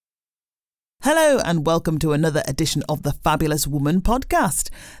Hello and welcome to another edition of the Fabulous Woman podcast.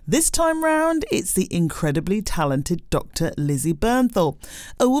 This time round, it's the incredibly talented Dr. Lizzy Bernthal,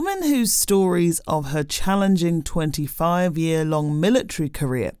 a woman whose stories of her challenging 25-year-long military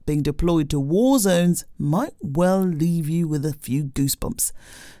career being deployed to war zones might well leave you with a few goosebumps.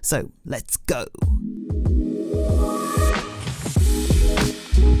 So let's go.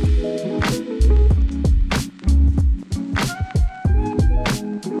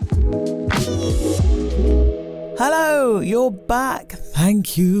 Hello, you're back.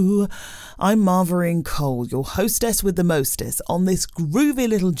 Thank you. I'm Marvarine Cole, your hostess with the mostess on this groovy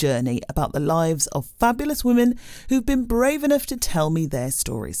little journey about the lives of fabulous women who've been brave enough to tell me their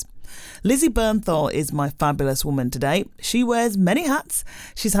stories. Lizzy Bernthal is my fabulous woman today. She wears many hats.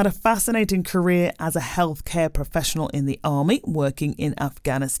 She's had a fascinating career as a healthcare professional in the army, working in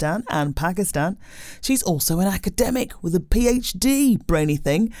Afghanistan and Pakistan. She's also an academic with a PhD, brainy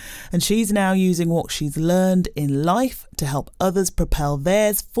thing, and she's now using what she's learned in life to help others propel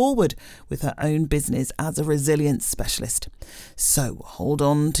theirs forward with her own business as a resilience specialist. So hold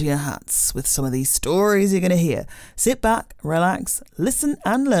on to your hats with some of these stories you're going to hear. Sit back, relax, listen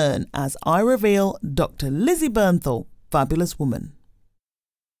and learn as I reveal Dr. Lizzy Bernthal, fabulous woman.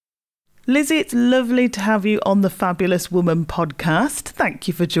 Lizzy, it's lovely to have you on the Fabulous Woman podcast. Thank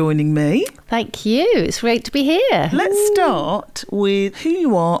you for joining me. Thank you. It's great to be here. Let's start with who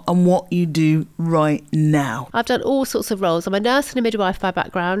you are and what you do right now. I've done all sorts of roles. I'm a nurse and a midwife by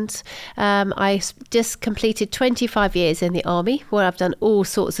background. I just completed 25 years in the army where I've done all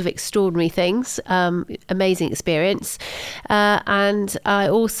sorts of extraordinary things. Amazing experience. And I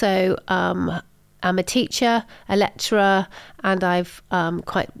also I'm a teacher, a lecturer, and I've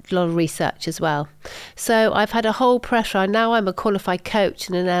quite a lot of research as well. So I've had a whole plethora. Now I'm a qualified coach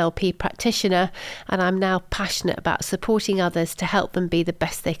and an NLP practitioner, and I'm now passionate about supporting others to help them be the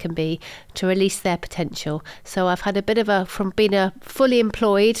best they can be, to release their potential. So I've had a bit of from being a fully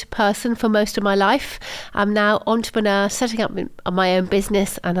employed person for most of my life, I'm now entrepreneur, setting up my own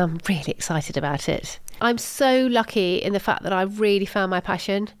business, and I'm really excited about it. I'm so lucky in the fact that I've really found my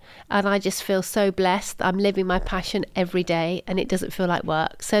passion, and I just feel so blessed. I'm living my passion every day and it doesn't feel like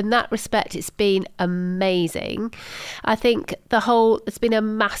work. So in that respect, it's been amazing. I think it's been a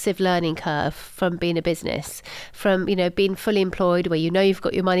massive learning curve from being a business, from, being fully employed where you've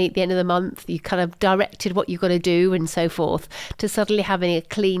got your money at the end of the month, you kind of directed what you've got to do and so forth, to suddenly having a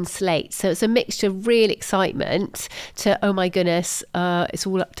clean slate. So it's a mixture of real excitement to, oh my goodness, it's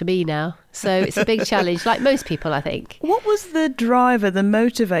all up to me now. So it's a big challenge, like most people, I think. What was the driver, the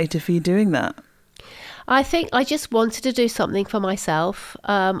motivator for you doing that? I think I just wanted to do something for myself.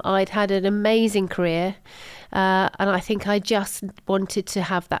 I'd had an amazing career, and I think I just wanted to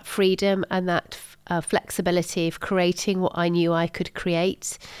have that freedom and that flexibility of creating what I knew I could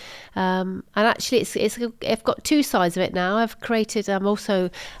create. And actually, I've got two sides of it now. I'm also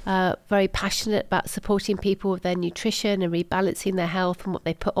very passionate about supporting people with their nutrition and rebalancing their health and what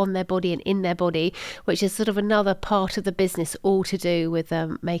they put on their body and in their body, which is sort of another part of the business, all to do with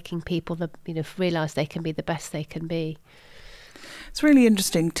making people realise they can be the best they can be. It's really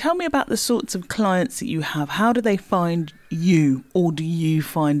interesting. Tell me about the sorts of clients that you have. How do they find you, or do you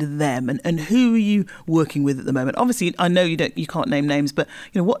find them? And who are you working with at the moment? Obviously, I know you can't name names, but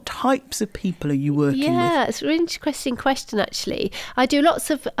what types of people are you working with? Yeah, it's a really interesting question, actually. I do lots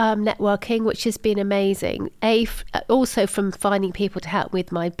of networking, which has been amazing. Also from finding people to help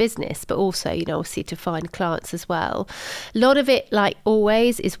with my business, but also, obviously to find clients as well. A lot of it, like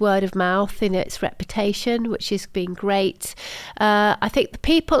always, is word of mouth, its reputation, which has been great. I think the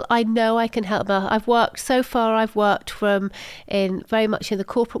people I know I can help. I've worked very much in the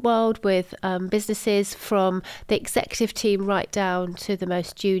corporate world with businesses, from the executive team right down to the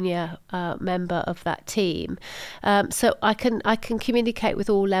most junior member of that team. So I can communicate with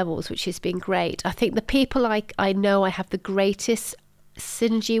all levels, which has been great. I think the people I know I have the greatest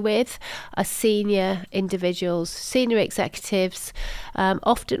synergy with are senior individuals, senior executives,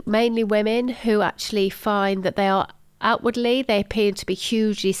 often mainly women, who actually find that outwardly, they appear to be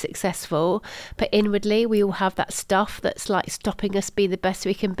hugely successful, but inwardly, we all have that stuff that's like stopping us being the best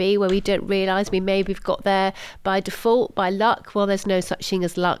we can be, where we don't realise we've got there by default, by luck. Well, there's no such thing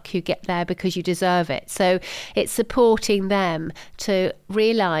as luck. You get there because you deserve it. So it's supporting them to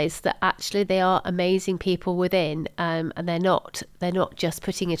realise that actually they are amazing people within, and they're not just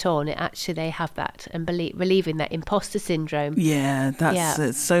putting it on. They have that, and relieving that imposter syndrome. Yeah,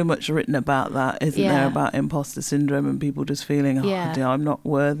 there's so much written about that, isn't there, about imposter syndrome and people just feeling, I'm not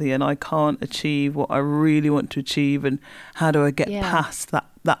worthy and I can't achieve what I really want to achieve, and how do I get past that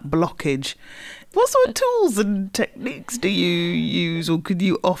that blockage. What sort of tools and techniques do you use, or could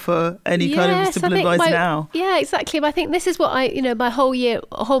you offer any kind of simple advice now? Yeah, exactly. I think this is what my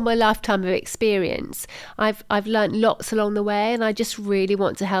my lifetime of experience, I've learned lots along the way, and I just really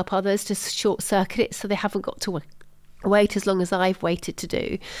want to help others to short circuit it so they haven't got to wait as long as I've waited to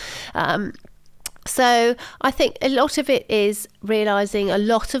do. So I think a lot of it is realising a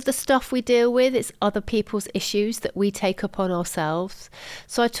lot of the stuff we deal with is other people's issues that we take upon ourselves.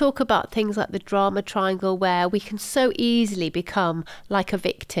 So I talk about things like the drama triangle, where we can so easily become like a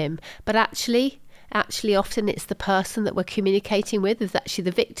victim, but actually often it's the person that we're communicating with is actually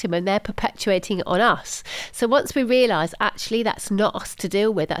the victim, and they're perpetuating it on us. So once we realise actually that's not us to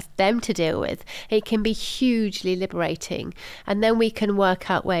deal with, that's them to deal with, it can be hugely liberating, and then we can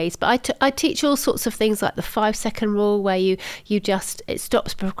work out ways. But I teach all sorts of things like the 5-second rule, where it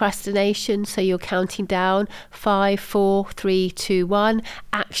stops procrastination. So you're counting down 5, 4, 3, 2, 1,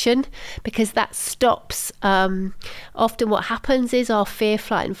 action, because that stops. Often what happens is our fear,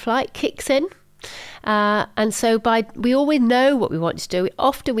 flight and flight kicks in. And so we always know what we want to do.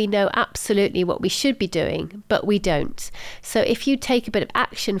 Often we know absolutely what we should be doing, but we don't. So if you take a bit of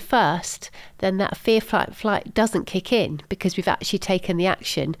action first, then that fear, flight doesn't kick in, because we've actually taken the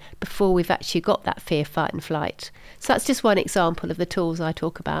action before we've actually got that fear, fight and flight. So that's just one example of the tools I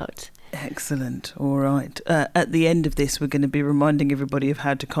talk about. Excellent. All right. At the end of this, we're going to be reminding everybody of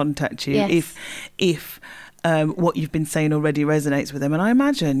how to contact you. Yes. If what you've been saying already resonates with them. And I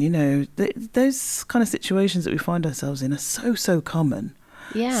imagine, those kind of situations that we find ourselves in are so common.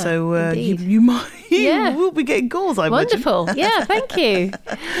 Yeah. So you will be getting calls, I imagine. Wonderful. Yeah, thank you.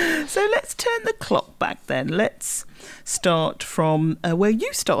 So let's turn the clock back then. Let's start from where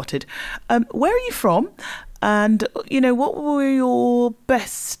you started. Where are you from? And, what were your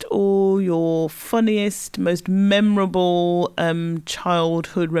best or your funniest, most memorable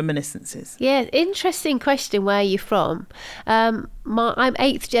childhood reminiscences? Yeah, interesting question. Where are you from? I'm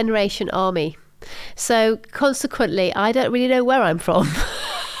 8th generation Army. So consequently, I don't really know where I'm from.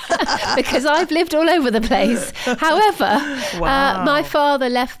 Because I've lived all over the place. However, my father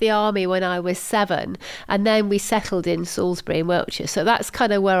left the army when I was 7, and then we settled in Salisbury in Wiltshire. So that's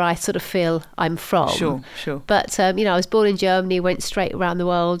kind of where I sort of feel I'm from. Sure. But I was born in Germany, went straight around the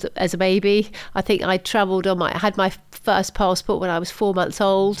world as a baby. I think I travelled I had my first passport when I was 4 months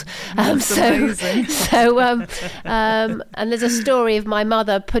old. That's amazing. And there's a story of my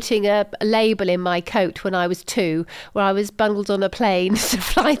mother putting a label in my coat when I was 2, where I was bundled on a plane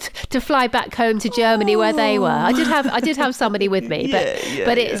to fly back home to Germany, where they were. I did have somebody with me,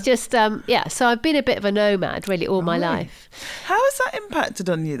 but it's just so I've been a bit of a nomad really all my life. How has that impacted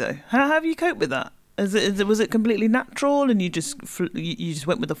on you though? How have you coped with that? Was it completely natural and you just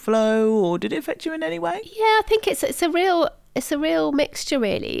went with the flow, or did it affect you in any way? Yeah, I think it's a real mixture,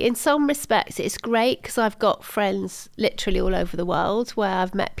 really. In some respects, it's great because I've got friends literally all over the world where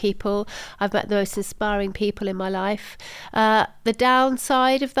I've met people. I've met the most inspiring people in my life. The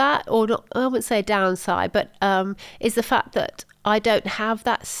downside of that, or not, I wouldn't say downside, but is the fact that I don't have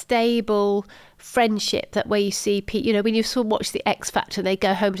that stable friendship that where you see people, when you sort of watch the X Factor and they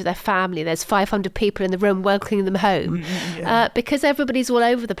go home to their family, there's 500 people in the room welcoming them home, because everybody's all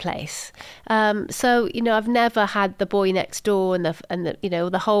over the place. So I've never had the boy next door and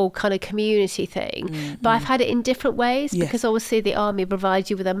the whole kind of community thing, but I've had it in different ways, because obviously the army provides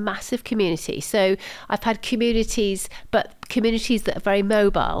you with a massive community. So I've had communities, but communities that are very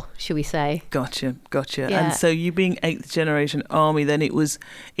mobile, shall we say. Gotcha. Yeah. And so you being 8th generation army, then it was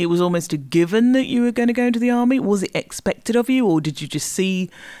almost a given that you were going to go into the army. Was it expected of you, or did you just see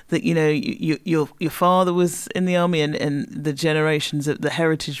that your father was in the army and the generations of the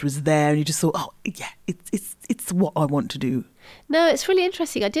heritage was there, and you just thought, oh yeah, it's what I want to do? No, it's really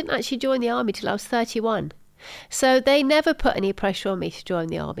interesting. I didn't actually join the army till I was 31. So they never put any pressure on me to join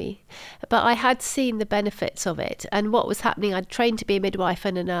the army, but I had seen the benefits of it and what was happening. I'd trained to be a midwife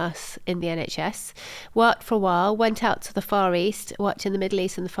and a nurse in the NHS, worked for a while, went out to the Far East, worked in the Middle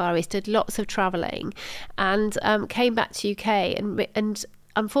East and the Far East, did lots of travelling, and came back to UK and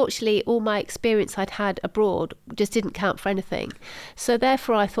unfortunately all my experience I'd had abroad just didn't count for anything. So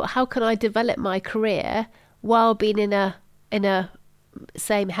therefore I thought, how can I develop my career while being in a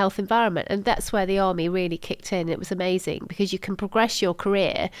same health environment? And that's where the army really kicked in. It was amazing because you can progress your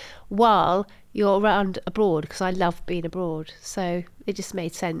career while you're around abroad, because I love being abroad, so it just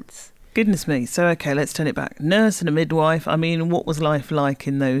made sense. Goodness me. So okay, let's turn it back. Nurse and a midwife. I mean, what was life like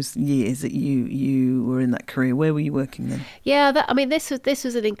in those years that you were in that career? Where were you working then? Yeah, this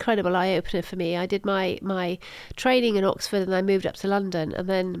was an incredible eye opener for me. I did my training in Oxford and I moved up to London, and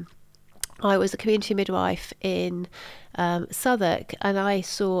then I was a community midwife in Southwark, and I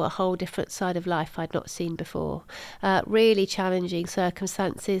saw a whole different side of life I'd not seen before. Really challenging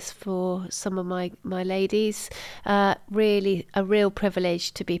circumstances for some of my ladies. Really a real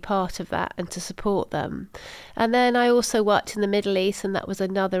privilege to be part of that and to support them. And then I also worked in the Middle East, and that was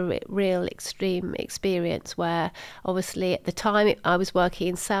another real extreme experience where obviously at the time I was working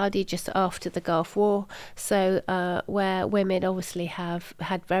in Saudi just after the Gulf War, so where women obviously have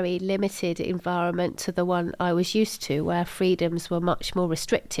had very limited environment to the one I was used to, where freedoms were much more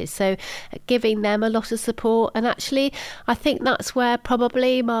restricted. So giving them a lot of support, and actually I think that's where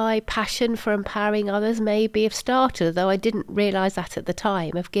probably my passion for empowering others maybe have started, though I didn't realise that at the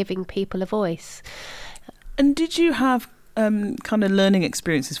time, of giving people a voice. And did you have kind of learning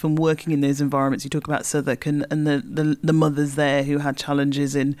experiences from working in those environments? You talk about Southwark and the mothers there who had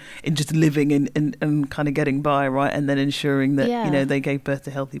challenges in just living and kind of getting by, right? And then ensuring that, they gave birth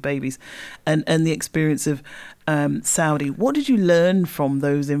to healthy babies. And the experience of Saudi. What did you learn from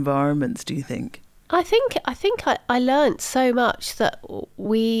those environments, do you think? I think I learned so much that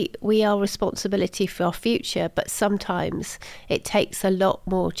we are responsibility for our future, but sometimes it takes a lot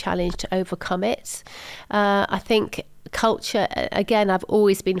more challenge to overcome it. I think culture, again, I've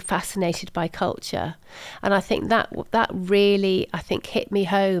always been fascinated by culture, and I think that really, I think, hit me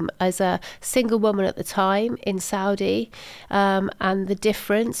home as a single woman at the time in Saudi, and the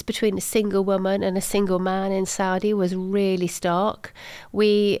difference between a single woman and a single man in Saudi was really stark.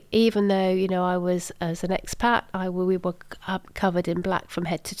 Even though I was, as an expat, we were covered in black from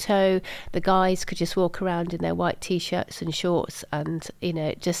head to toe. The guys could just walk around in their white t-shirts and shorts, and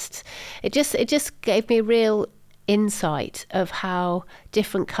it just gave me real insight of how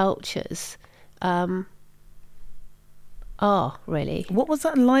different cultures are, really. What was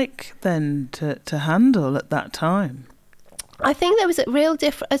that like then to handle at that time? I think there was a real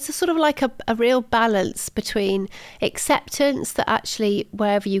it's a sort of like a real balance between acceptance that actually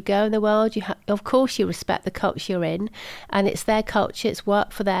wherever you go in the world, of course you respect the culture you're in, and it's their culture, it's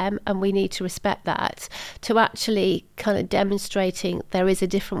work for them, and we need to respect that, to actually kind of demonstrating there is a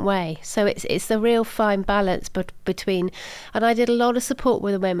different way. So it's a real fine balance between, and I did a lot of support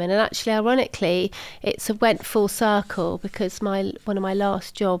with the women, and actually ironically it went full circle, because one of my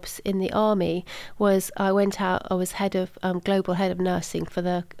last jobs in the army was I was head of global head of nursing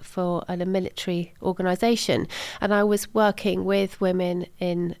for a military organisation, and I was working with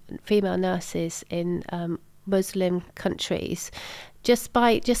female nurses in Muslim countries. Just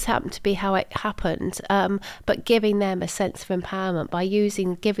happened to be how it happened, but giving them a sense of empowerment by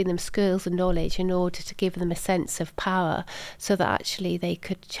giving them skills and knowledge in order to give them a sense of power, so that actually they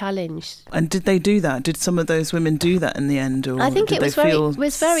could challenge. And did they do that? Did some of those women do that in the end, or I think did it was they feel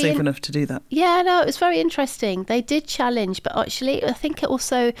very safe enough to do that? Yeah, no, it was very interesting. They did challenge, but actually I think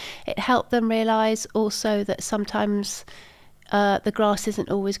it helped them realise also that sometimes the grass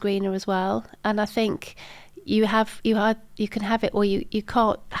isn't always greener as well, and I think you can have it, or you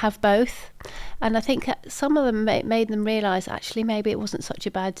can't have both. And I think some of them made them realise actually maybe it wasn't such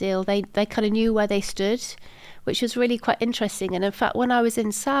a bad deal. They kind of knew where they stood, which was really quite interesting. And in fact, when I was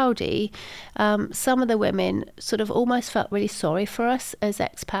in Saudi, some of the women sort of almost felt really sorry for us as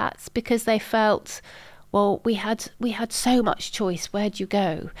expats, because they felt, well, we had so much choice, where'd you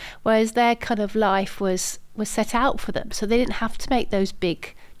go? Whereas their kind of life was set out for them, so they didn't have to make those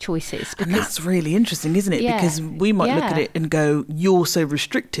big choices. And that's really interesting, isn't it? Yeah, because we might look at it and go, you're so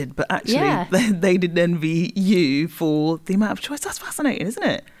restricted, but actually they didn't envy you for the amount of choice. That's fascinating, isn't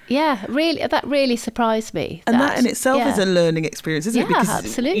it? Yeah, really, that really surprised me. And that in itself is a learning experience, isn't it? Because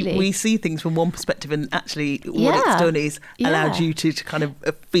absolutely. We see things from one perspective, and actually what it's done is allowed you to kind of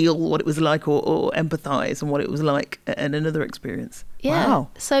feel what it was like, or empathise on what it was like in another experience. Yeah. Wow.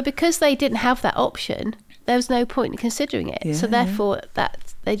 So because they didn't have that option, there was no point in considering it. Yeah, so therefore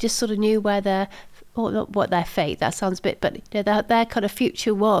that they just sort of knew where not what their fate, that sounds a bit, but their kind of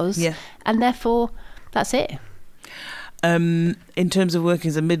future was. Yeah. And therefore that's it. In terms of working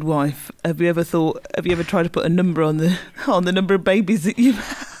as a midwife, have you ever tried to put a number on the number of babies that you've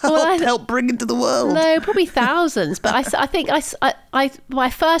helped bring into the world? No, probably thousands. But I think my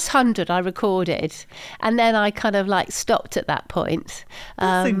first 100 I recorded, and then I kind of like stopped at that point.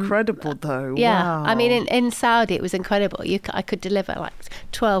 That's incredible, though. Yeah, wow. I mean, in Saudi it was incredible. I could deliver like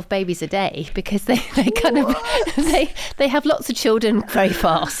 12 babies a day, because they kind of they have lots of children very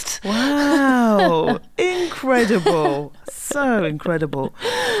fast. Wow, incredible. So incredible.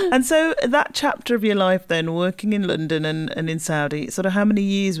 And so that chapter of your life then, working in London and in Saudi, sort of how many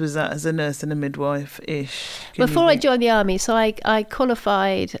years was that as a nurse and a midwife-ish? Before I joined the army, so I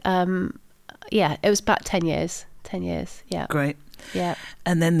qualified, it was about 10 years. 10 years, yeah. Great. Yeah.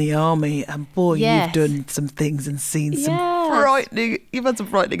 And then the army, and boy, Yes. you've done some things and seen some Yes. you've had some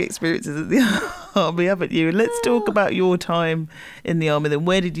frightening experiences at the army, haven't you? And let's talk about your time in the army then.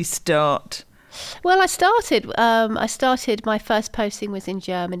 Where did you start? Well, I started my first posting was in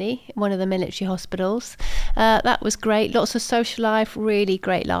Germany, one of the military hospitals. That was great. Lots of social life, really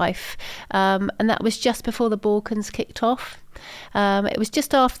great life. And that was just before the Balkans kicked off. It was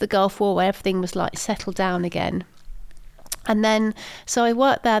just after the Gulf War where everything was like settled down again. And then, so I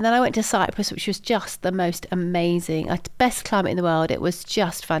worked there, and then I went to Cyprus, which was just the most amazing, best climate in the world. It was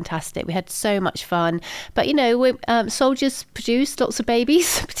just fantastic. We had so much fun. But, soldiers produce lots of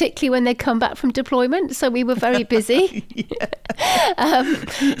babies, particularly when they come back from deployment. So we were very busy.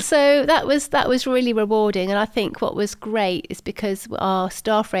 So that was really rewarding. And I think what was great is because our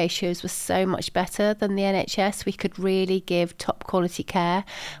staff ratios were so much better than the NHS, we could really give top quality care,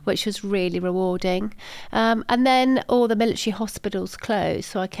 which was really rewarding. And then all the military hospitals closed,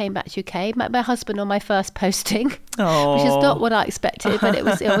 so I came back to UK, met my husband on my first posting, which is not what I expected, but it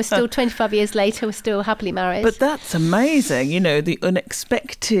was still 25 years later, we're still happily married. But that's amazing, the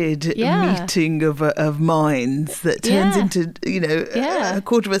unexpected meeting of minds that turns into, a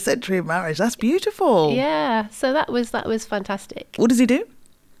quarter of a century of marriage. That's beautiful. Yeah, so that was fantastic. What does he do?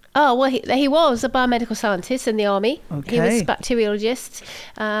 Oh, well, he was a biomedical scientist in the army. Okay. He was a bacteriologist.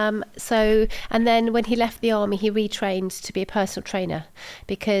 And then when he left the army, he retrained to be a personal trainer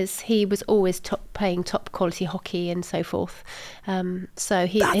because he was always playing top quality hockey and so forth. That's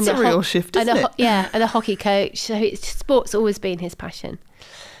a real shift, isn't it? And a hockey coach. So sport's always been his passion.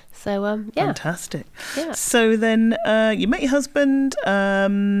 So, Fantastic. Yeah. So then you met your husband,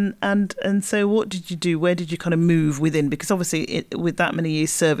 and so what did you do? Where did you kind of move within? Because obviously with that many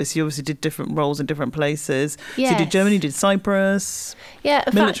years service, you obviously did different roles in different places. Yes. So you did Germany, you did Cyprus. Yeah.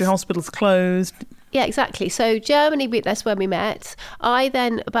 Military hospitals closed. Yeah, exactly. So Germany, that's when we met. I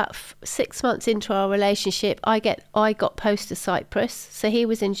then, about 6 months into our relationship, I got posted to Cyprus. So he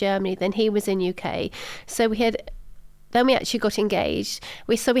was in Germany, then he was in UK. So then we actually got engaged.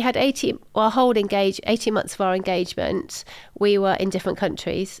 We had 18 months of our engagement. We were in different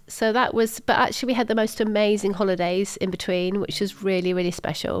countries. So but actually we had the most amazing holidays in between, which was really, really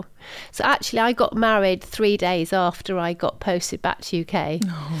special. So actually I got married 3 days after I got posted back to UK.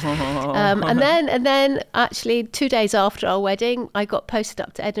 And then actually 2 days after our wedding, I got posted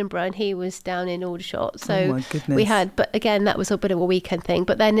up to Edinburgh and he was down in Aldershot. So oh my goodness. but again, that was a bit of a weekend thing.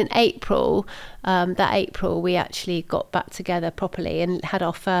 But then in April, we actually got back together properly and had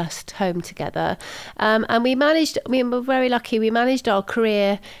our first home together. And we were very lucky, we managed our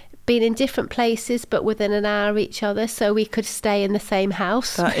career being in different places but within an hour of each other, so we could stay in the same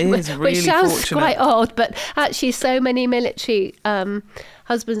house. That is really which sounds fortunate. quite odd, but actually so many military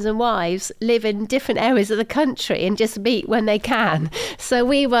husbands and wives live in different areas of the country and just meet when they can. So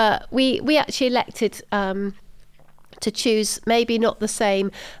we actually elected to choose maybe not the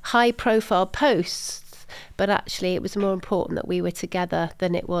same high profile posts, but actually it was more important that we were together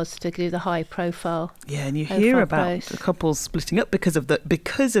than it was to do the high profile. Yeah, and you hear about the couples splitting up because of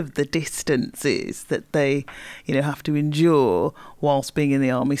the distances that they have to endure whilst being in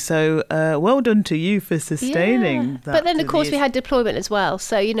the army. So well done to you for sustaining that. But then of course we had deployment as well,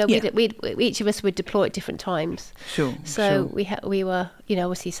 so we each of us would deploy at different times. Sure. So we were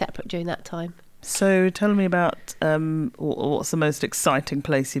obviously separate during that time. So tell me about what's the most exciting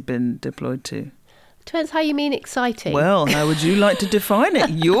place you've been deployed to? Depends how you mean exciting. Well, how would you like to define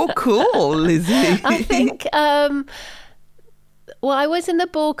it? Your call, Lizzy. I think, I was in the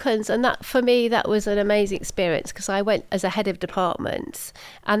Balkans, and that for me, that was an amazing experience because I went as a head of department,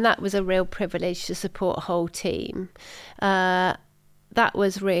 and that was a real privilege to support a whole team. That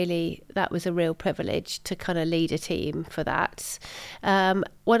was a real privilege to kind of lead a team for that.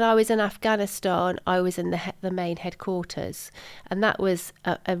 When I was in Afghanistan, I was in the main headquarters, and that was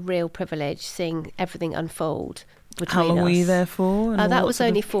a real privilege, seeing everything unfold between us. How long were you there for? That was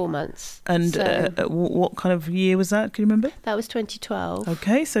only 4 months. And what kind of year was that? Can you remember? That was 2012.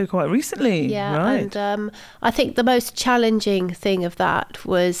 Okay, so quite recently. Yeah, right. And I think the most challenging thing of that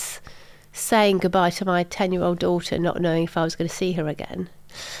was saying goodbye to my 10-year-old daughter, not knowing if I was going to see her again.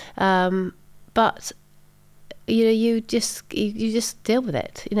 But you just deal with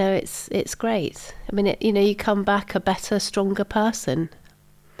it. It's great. I mean, you come back a better, stronger person.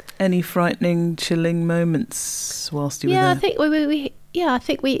 Any frightening, chilling moments whilst you were there? I think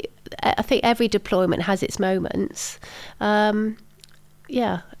I think every deployment has its moments.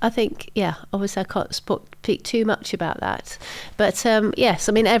 Obviously I can't speak too much about that. But yes,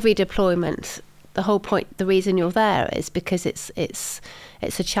 I mean, every deployment the whole point, the reason you're there is because it's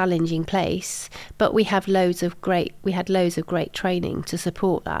a challenging place, but we had loads of great training to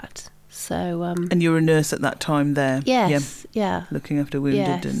support that. So and you were a nurse at that time there? Yes, yeah. Looking after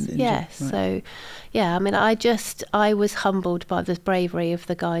wounded and injured. Yes. Right. So, yeah, I mean, I was humbled by the bravery of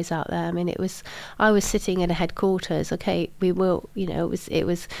the guys out there. I mean, I was sitting in a headquarters. Okay, we were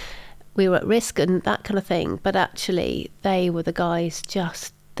at risk and that kind of thing, but actually they were the guys.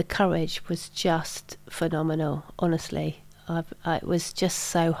 Just the courage was just phenomenal. Honestly, it was just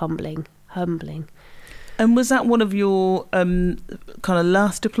so humbling. And was that one of your kind of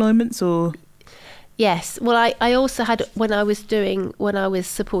last deployments, or? Yes. Well, I also had when I was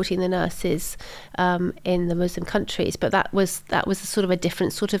supporting the nurses in the Muslim countries, but that was a sort of a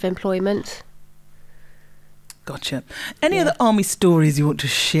different sort of employment. Gotcha. Any other army stories you want to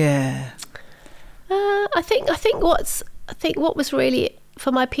share? I think what was really,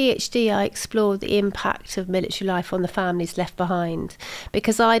 for my PhD, I explored the impact of military life on the families left behind,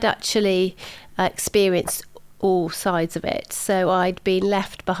 because I'd actually experienced all sides of it. So I'd been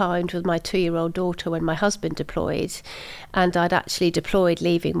left behind with my 2-year-old daughter when my husband deployed, and I'd actually deployed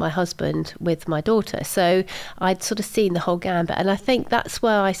leaving my husband with my daughter. So I'd sort of seen the whole gambit, and I think that's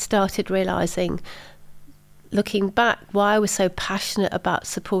where I started realising, looking back, why I was so passionate about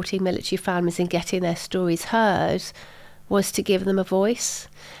supporting military families and getting their stories heard was to give them a voice.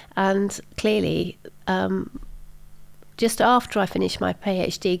 And clearly, just after I finished my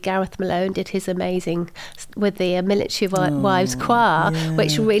PhD, Gareth Malone did his amazing with the Military Wives Choir,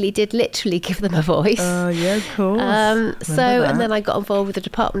 which really did literally give them a voice. Oh, yeah, of course. And then I got involved with the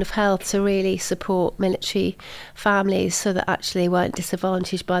Department of Health to really support military families so that actually weren't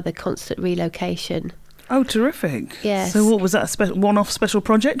disadvantaged by the constant relocation. Oh, terrific. Yes. So what was that, a one-off special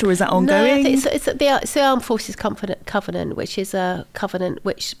project, or is that ongoing? No, I think it's the Armed Forces Covenant, which is a covenant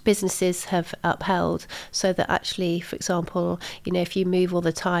which businesses have upheld, so that actually, for example, if you move all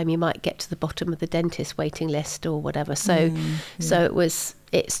the time, you might get to the bottom of the dentist waiting list or whatever. So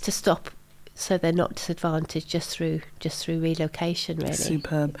it's to stop, so they're not disadvantaged just through relocation, really.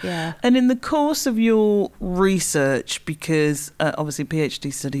 Superb. Yeah. And in the course of your research, because obviously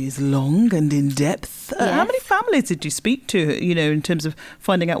PhD study is long and in depth, how many families did you speak to, in terms of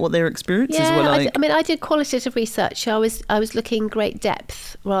finding out what their experiences were like? I did qualitative research. I was looking great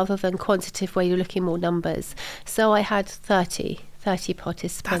depth rather than quantitative, where you're looking more numbers. So I had 30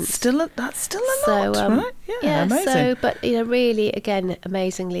 participants. That's still a lot, right? Yeah, amazing. So, but really, again,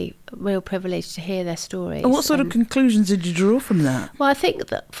 amazingly, real privilege to hear their stories. And what sort of conclusions did you draw from that? Well, I think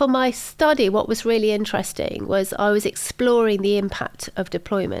that for my study, what was really interesting was I was exploring the impact of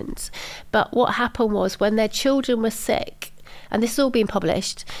deployment. But what happened was, when their children were sick, and this has all been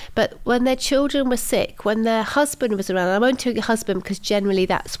published, but when their children were sick, when their husband was around, and I won't tell you husband because generally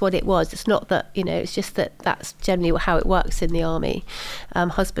that's what it was. It's not that, it's just that's generally how it works in the army.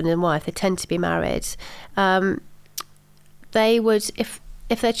 Husband and wife, they tend to be married. They would, if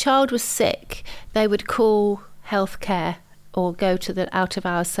their child was sick, they would call healthcare or go to the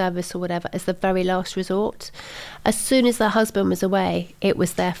out-of-hours service or whatever as the very last resort. As soon as their husband was away, it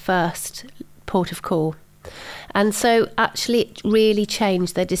was their first port of call. And so actually it really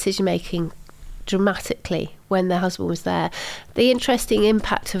changed their decision making dramatically when their husband was there. The interesting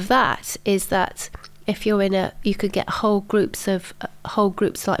impact of that is that if you're you could get whole groups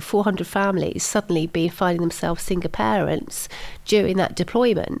like 400 families suddenly finding themselves single parents during that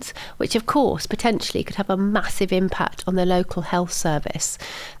deployment, which of course potentially could have a massive impact on the local health service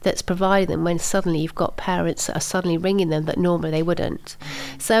that's providing them, when suddenly you've got parents that are suddenly ringing them that normally they wouldn't.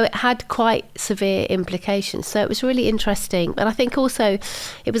 So it had quite severe implications. So it was really interesting. And I think also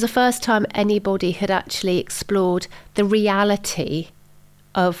it was the first time anybody had actually explored the reality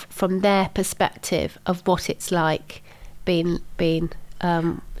of, from their perspective, of what it's like being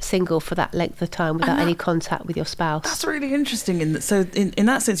single for that length of time without any contact with your spouse. That's really interesting. In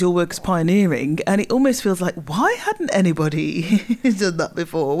that sense, your work is pioneering, and it almost feels like, why hadn't anybody done that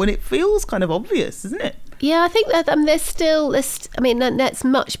before? When it feels kind of obvious, isn't it? Yeah, I think that that's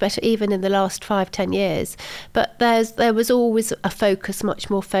much better even in the last 5-10 years. But there was always much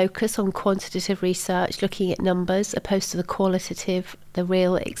more focus on quantitative research, looking at numbers opposed to the qualitative, the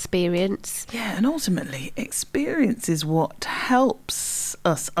real experience. Yeah, and ultimately, experience is what helps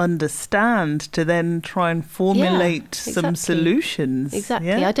us understand to then try and formulate some solutions. Exactly.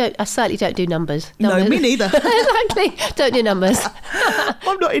 Yeah? I certainly don't do numbers. No, me neither. Exactly. Don't do numbers.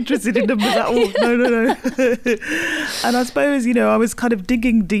 I'm not interested in numbers at all. No. And I suppose, I was kind of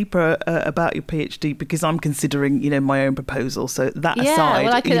digging deeper about your PhD because I'm considering, my own proposal. So that aside,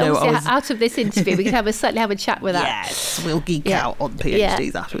 well, I can out of this interview, we can certainly have a chat with that. Yes, we'll geek out on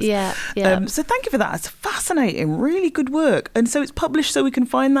PhDs afterwards. So thank you for that. It's fascinating, really good work. And so it's published, so we can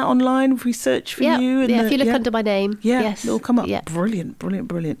find that online if we search for you. And if you look under my name. Yes. It'll come up. Yeah.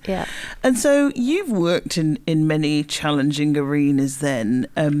 Brilliant. Yeah. And so you've worked in many challenging arenas then,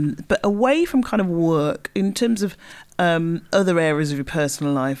 but away from kind of work, in terms of other areas of your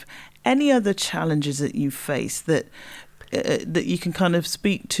personal life, any other challenges that you faced that you can kind of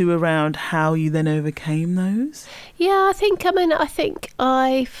speak to around how you then overcame those? Yeah, I think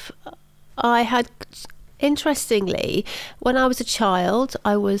I had, interestingly, when I was a child,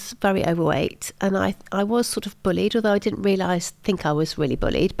 I was very overweight, and I was sort of bullied, although I didn't think I was really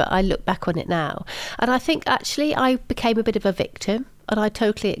bullied, but I look back on it now. And I think actually I became a bit of a victim, and I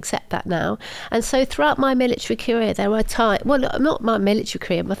totally accept that now. And so throughout my military career, there were times, well, not my military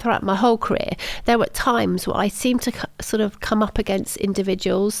career, but throughout my whole career, there were times where I seemed to sort of come up against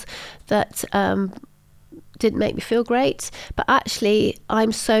individuals that didn't make me feel great. But actually,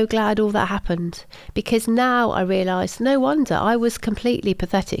 I'm so glad all that happened, because now I realise no wonder I was completely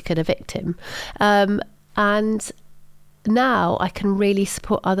pathetic and a victim. And now I can really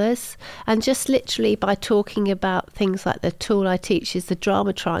support others, and just literally by talking about things like the tool I teach is the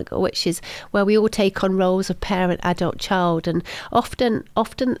drama triangle, which is where we all take on roles of parent, adult, child. And often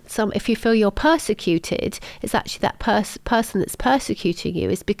if you feel you're persecuted, it's actually that person that's persecuting you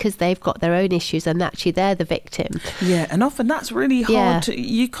is because they've got their own issues, and actually they're the victim. Yeah, and often that's really hard to,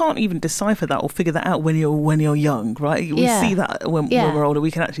 you can't even decipher that or figure that out when you're young, right? We see that when we're older. We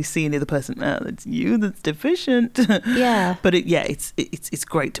can actually see in the other person, it's you that's deficient. But it's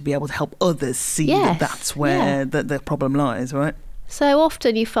great to be able to help others see that's where the problem lies, right? So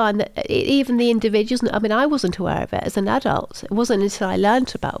often you find that even the individuals, I mean, I wasn't aware of it as an adult. It wasn't until I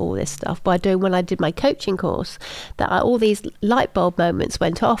learned about all this stuff when I did my coaching course that all these light bulb moments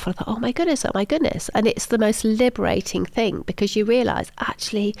went off. I thought, oh my goodness. And it's the most liberating thing, because you realise,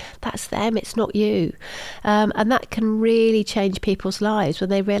 actually, that's them, it's not you. And that can really change people's lives when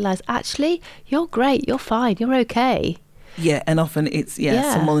they realise, actually, you're great, you're fine, you're okay. Yeah, and often it's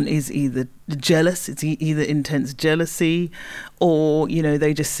someone is either jealous, it's either intense jealousy, or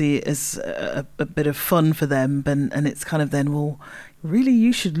they just see it as a bit of fun for them, and it's kind of then, well, really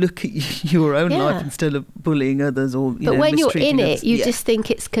you should look at your own life instead of bullying others, or but when you're in others. It, you just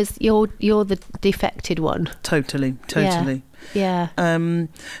think it's because you're the defected one. Totally. Yeah.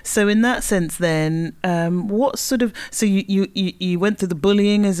 So in that sense, then, what sort of? So you went through the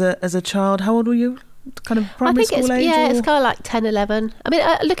bullying as a child. How old were you? Kind of primary school age? Yeah, it's kind of like 10, 11. I mean,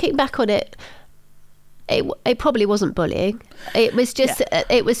 looking back on it, it probably wasn't bullying. It was just,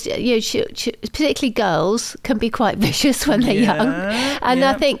 particularly girls can be quite vicious when they're young. And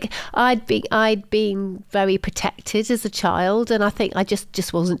I think I'd been very protected as a child, and I think I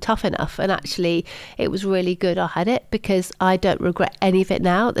just wasn't tough enough. And actually, it was really good I had it, because I don't regret any of it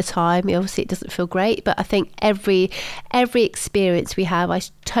now. At the time, obviously, it doesn't feel great, but I think every experience we have, I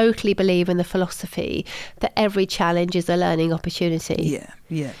totally believe in the philosophy that every challenge is a learning opportunity.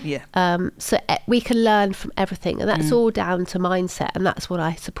 So we can learn from everything, and that's all down to mindset. And that's what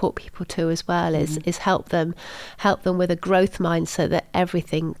I support people to as well, is help them with a growth mindset that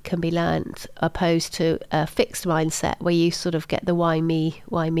everything can be learned, opposed to a fixed mindset where you sort of get the why me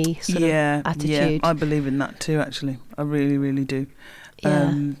sort of attitude. I believe in that too, actually. I really, really do.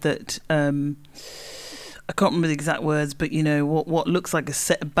 I can't remember the exact words, but what looks like a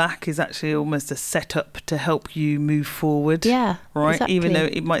setback is actually almost a setup to help you move forward. Yeah, right. Exactly. Even though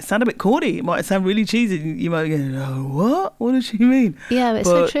it might sound a bit corny, it might sound really cheesy. You might go, "Oh, what? What does she mean?" Yeah, it's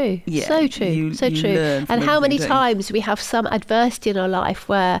so true. So true. So true. And how many times we have some adversity in our life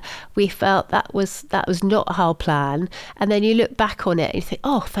where we felt that was not our plan, and then you look back on it and you think,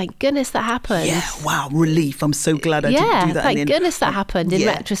 "Oh, thank goodness that happened." Yeah. Wow. Relief. I'm so glad I didn't do that. Thank goodness that happened in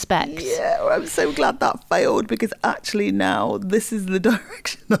retrospect. Yeah. I'm so glad that failed, because actually now this is the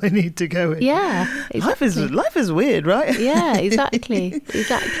direction I need to go in. Yeah, exactly. Life is weird, right? Yeah, exactly.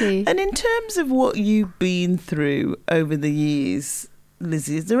 And in terms of what you've been through over the years,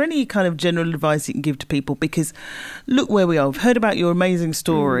 Lizzy, is there any kind of general advice you can give to people? Because look where we are. I've heard about your amazing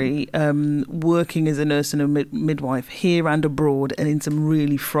story, working as a nurse and a midwife here and abroad, and in some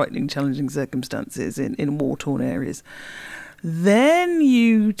really frightening, challenging circumstances in war-torn areas. Then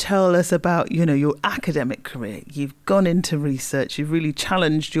you tell us about, your academic career. You've gone into research. You've really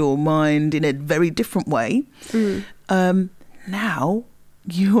challenged your mind in a very different way. Now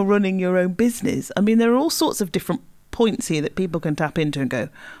you're running your own business. I mean, there are all sorts of different points here that people can tap into and go,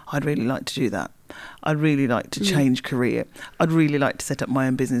 I'd really like to do that. I'd really like to change career. I'd really like to set up my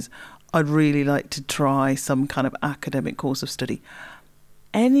own business. I'd really like to try some kind of academic course of study.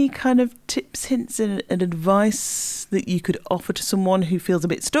 any kind of tips, hints and advice that you could offer to someone who feels a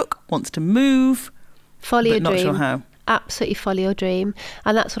bit stuck, wants to move, follow your not dream. Sure how? Absolutely follow your dream.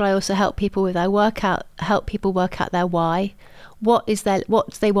 And that's what I also help people with. Help people work out their why. What do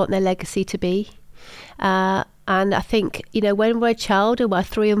they want their legacy to be? And I think, when we're a child and we're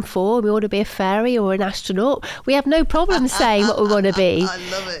 3 and 4 and we want to be a fairy or an astronaut, we have no problem saying what we want to be. I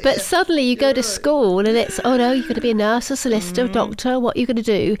love it. But suddenly you go to school and it's, oh no, you're going to be a nurse, a solicitor, a doctor, what are you going to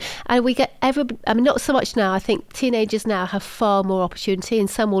do? And we get not so much now. I think teenagers now have far more opportunity, and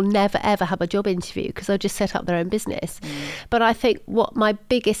some will never ever have a job interview because they'll just set up their own business. But I think what my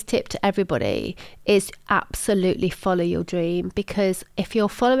biggest tip to everybody is absolutely follow your dream, because if you're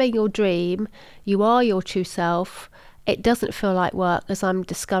following your dream, you are your true self. It doesn't feel like work, as I'm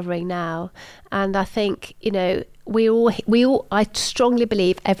discovering now. And I think, we all, I strongly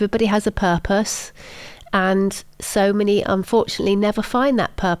believe everybody has a purpose. And so many, unfortunately, never find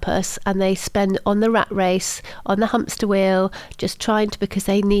that purpose, and they spend on the rat race, on the hamster wheel, just because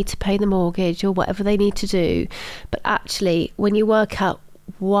they need to pay the mortgage or whatever they need to do. But actually, when you work out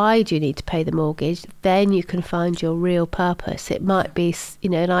why do you need to pay the mortgage, then you can find your real purpose. It might be,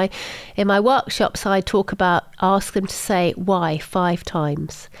 and in my workshops, I ask them to say why 5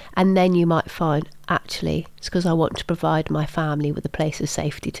 times, and then you might find, actually, it's because I want to provide my family with a place of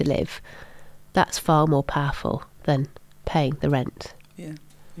safety to live. That's far more powerful than paying the rent.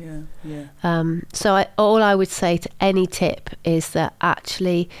 So all I would say to any tip is that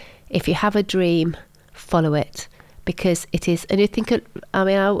actually, if you have a dream, follow it. Because it is, and you think,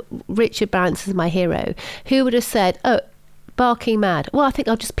 Richard Branson's my hero. Who would have said, oh, barking mad? Well, I think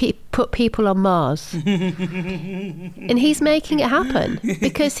I'll just put people on Mars. And he's making it happen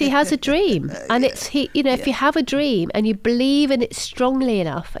because he has a dream. And if you have a dream and you believe in it strongly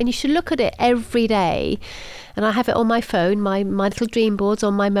enough, and you should look at it every day. And I have it on my phone, my little dream boards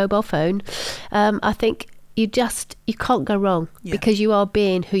on my mobile phone. I think you can't go wrong because you are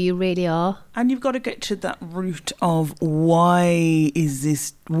being who you really are. And you've got to get to that root of why does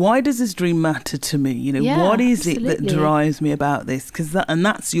this dream matter to me? What is it that drives me about this?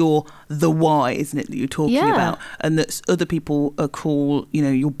 That's the why, isn't it, that you're talking about? And that other people call,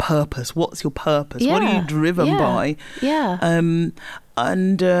 your purpose. What's your purpose? What are you driven by? And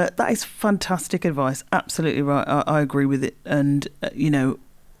that is fantastic advice. Absolutely right. I agree with it. And,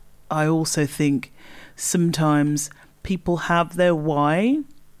 I also think sometimes people have their why,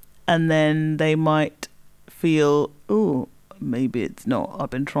 and then they might feel, oh, maybe it's not.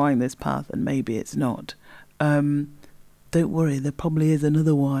 I've been trying this path and maybe it's not. Don't worry, there probably is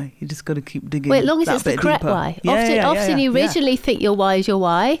another why. You just got to keep digging. Well, as long as it's the correct why. Often you originally think your why is your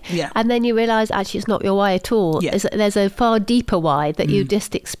why, and then you realise actually it's not your why at all. Yeah. There's a far deeper why that you're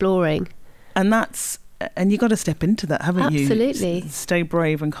just exploring. And you got to step into that, haven't you? Absolutely. Stay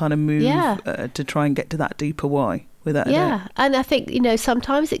brave and kind of move to try and get to that deeper why. Without a doubt. And I think,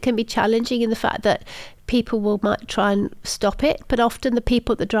 sometimes it can be challenging in the fact that people might try and stop it, but often the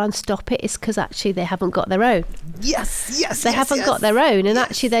people that try and stop it is because actually they haven't got their own. They haven't got their own, and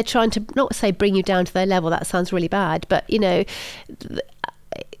actually they're trying to, not say bring you down to their level, that sounds really bad, but,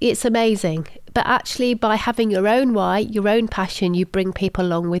 it's amazing. But actually by having your own why, your own passion, you bring people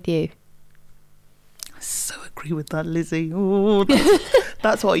along with you. So agree with that, Lizzy. Oh,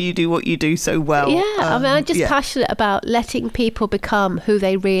 that's why you do what you do so well. I'm just passionate about letting people become who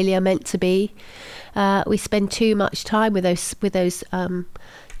they really are meant to be. We spend too much time with those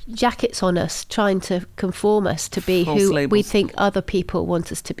jackets on us, trying to conform us to be false who labels. We think other people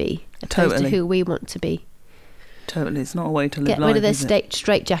want us to be, opposed to who we want to be. Totally, it's not a way to live life. Get rid of their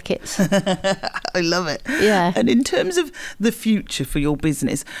straight jackets. I love it. Yeah. And in terms of the future for your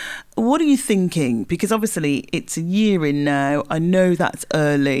business, what are you thinking? Because obviously it's a year in now. I know that's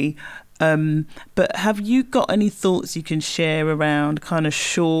early. But have you got any thoughts you can share around kind of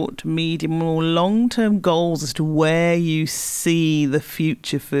short, medium or long-term goals as to where you see the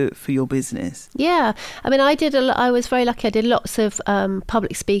future for your business? Yeah. I was very lucky. I did lots of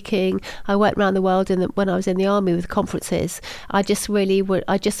public speaking. I went around the world when I was in the army with conferences. I just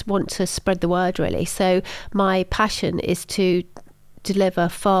want to spread the word, really. So my passion is to deliver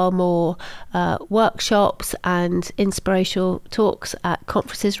far more workshops and inspirational talks at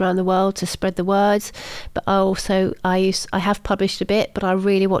conferences around the world to spread the words. But I have published a bit, but I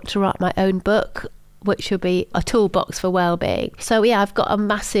really want to write my own book, which will be a toolbox for well-being. So I've got a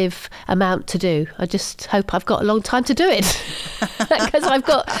massive amount to do. I just hope I've got a long time to do it because I've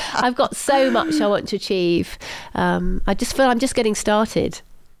got so much I want to achieve. I just feel I'm just getting started.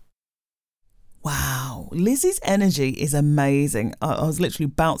 Wow, Lizzie's energy is amazing. I was literally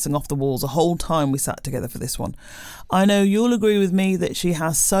bouncing off the walls the whole time we sat together for this one. I know you'll agree with me that she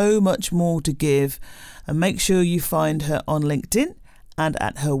has so much more to give, and make sure you find her on LinkedIn and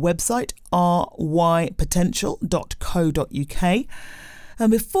at her website rypotential.co.uk.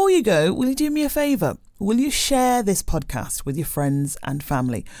 And before you go, will you do me a favour? Will you share this podcast with your friends and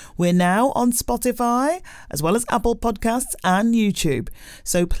family? We're now on Spotify, as well as Apple Podcasts and YouTube.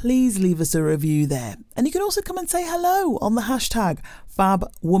 So please leave us a review there. And you can also come and say hello on the hashtag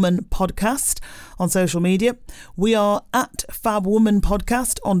FabWomanPodcast on social media. We are at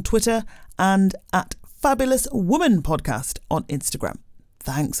FabWomanPodcast on Twitter and at Fabulous Woman Podcast on Instagram.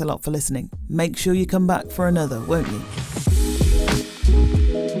 Thanks a lot for listening. Make sure you come back for another, won't you?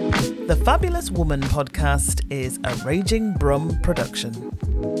 The Fabulous Woman Podcast is a Raging Brum production.